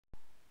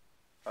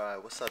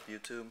Alright, what's up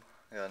YouTube?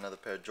 I got another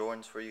pair of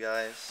Jordans for you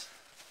guys.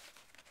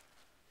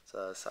 It's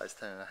a size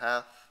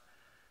 10.5.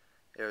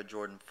 Air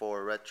Jordan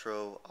 4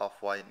 Retro,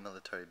 off-white,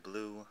 military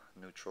blue,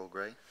 neutral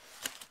gray.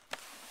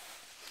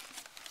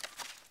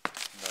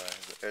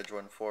 Here's the Air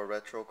Jordan 4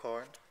 Retro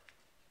card.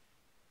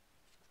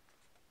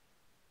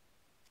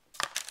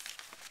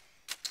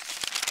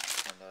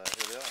 And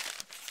here they are.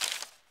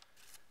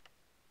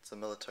 It's the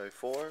military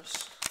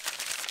 4s.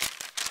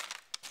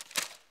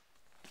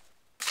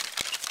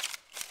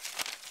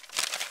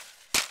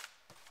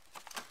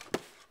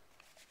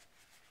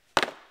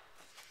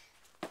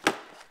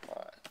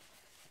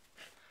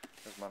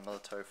 Here's my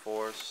military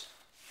 4s.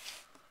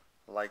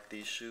 I like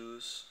these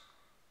shoes.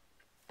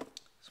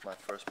 It's my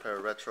first pair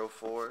of retro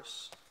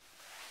 4s.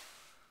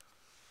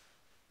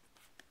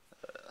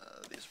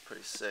 These are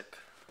pretty sick.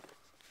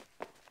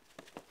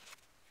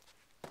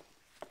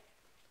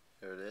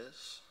 Here it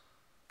is.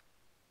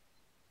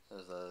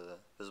 There's a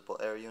visible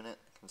air unit.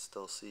 You can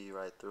still see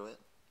right through it.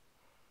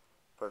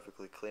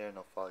 Perfectly clear,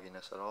 no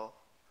fogginess at all.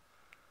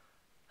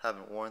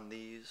 Haven't worn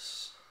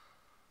these.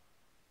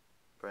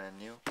 Brand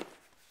new.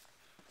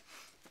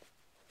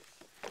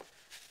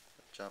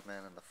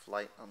 Jumpman and the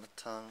Flight on the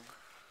tongue.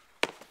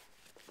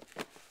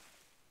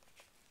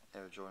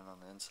 Air Jordan on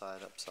the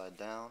inside, upside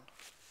down.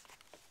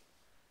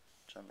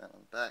 Jumpman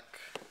on the back.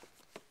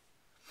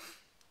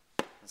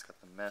 It's got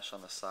the mesh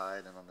on the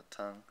side and on the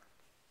tongue.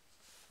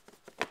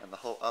 And the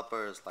whole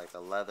upper is like a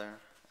leather,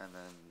 and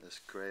then this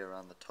gray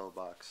around the toe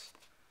box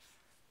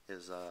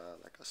is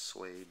like a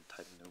suede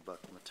type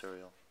nubuck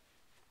material.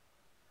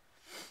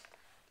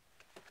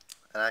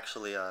 And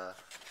actually,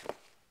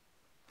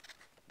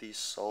 these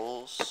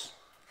soles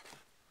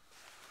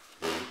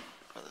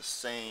are the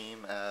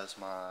same as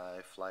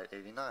my Flight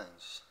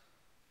 89s.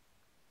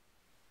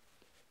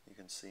 You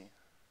can see.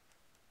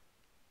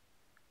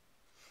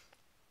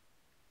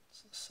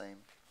 It's the same.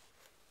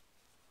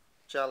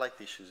 Yeah, I like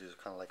these shoes. These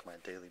are kind of like my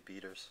daily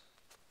beaters.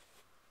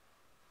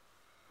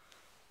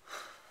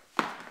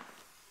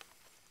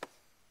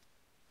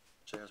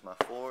 Here's my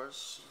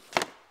 4s.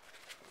 I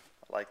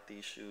like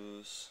these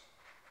shoes.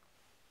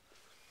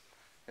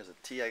 Here's a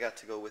tee I got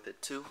to go with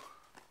it too.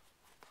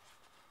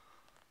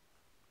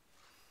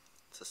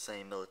 It's the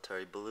same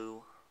military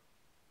blue.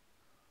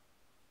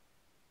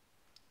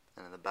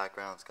 And in the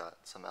background it's got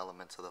some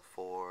elements of the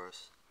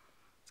 4s.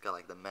 It's got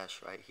like the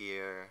mesh right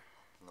here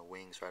and the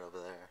wings right over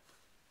there.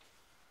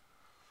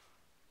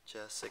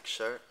 Just sick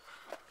shirt.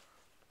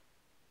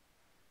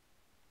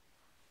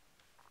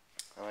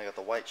 And I got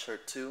the white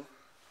shirt too.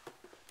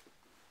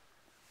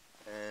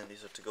 And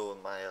these are to go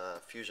with my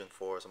Fusion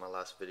 4s. In my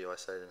last video I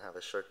said I didn't have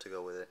a shirt to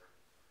go with it.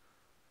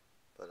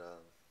 But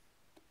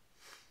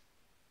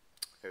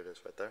here it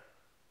is right there.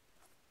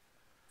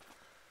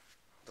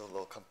 Do a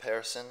little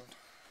comparison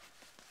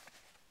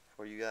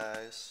for you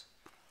guys.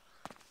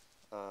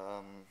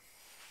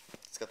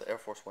 It's got the Air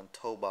Force One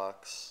toe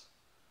box.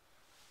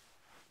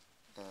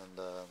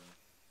 And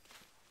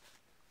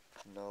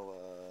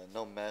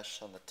no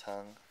mesh on the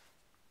tongue.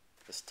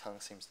 This tongue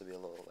seems to be a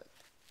little like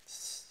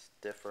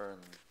stiffer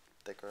and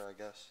thicker, I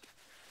guess.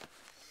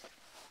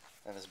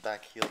 And this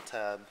back heel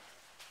tab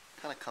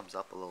kind of comes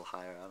up a little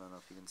higher. I don't know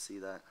if you can see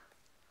that,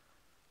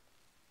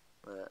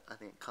 but I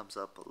think it comes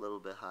up a little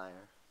bit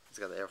higher. It's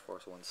got the Air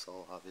Force One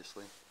sole,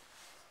 obviously.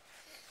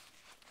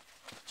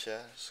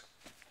 Just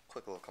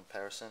quick little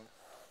comparison.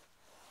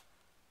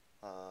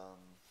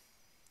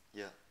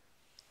 Yeah.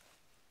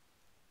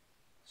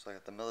 So I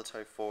got the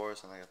military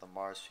 4s and I got the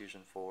Mars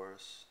Fusion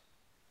 4s.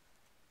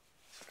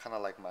 So kind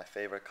of like my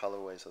favorite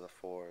colorways of the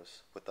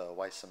 4s, with the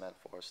white cement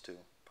 4s too.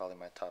 Probably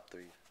my top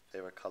 3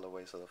 favorite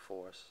colorways of the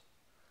 4s.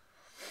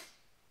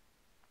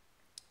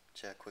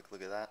 Yeah, quick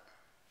look at that.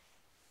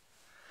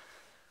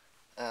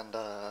 And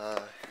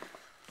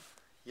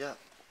yeah,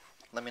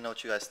 let me know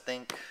what you guys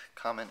think.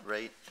 Comment,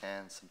 rate,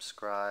 and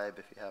subscribe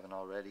if you haven't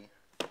already.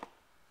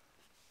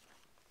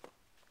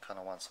 Kind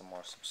of want some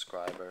more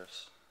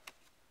subscribers.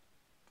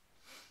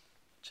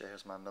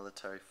 Here's my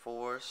military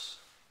 4s.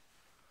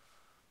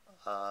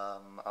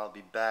 I'll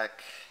be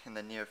back in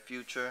the near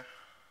future,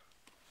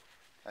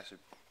 actually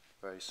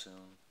very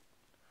soon,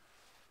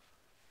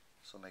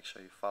 so make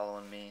sure you're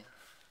following me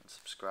and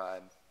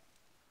subscribe.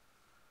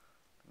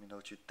 Let me know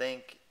what you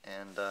think,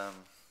 and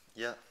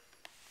yeah,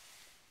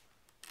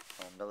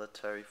 my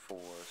military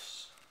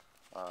 4s.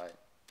 Alright,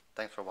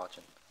 thanks for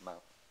watching. I'm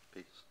out.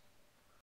 Peace.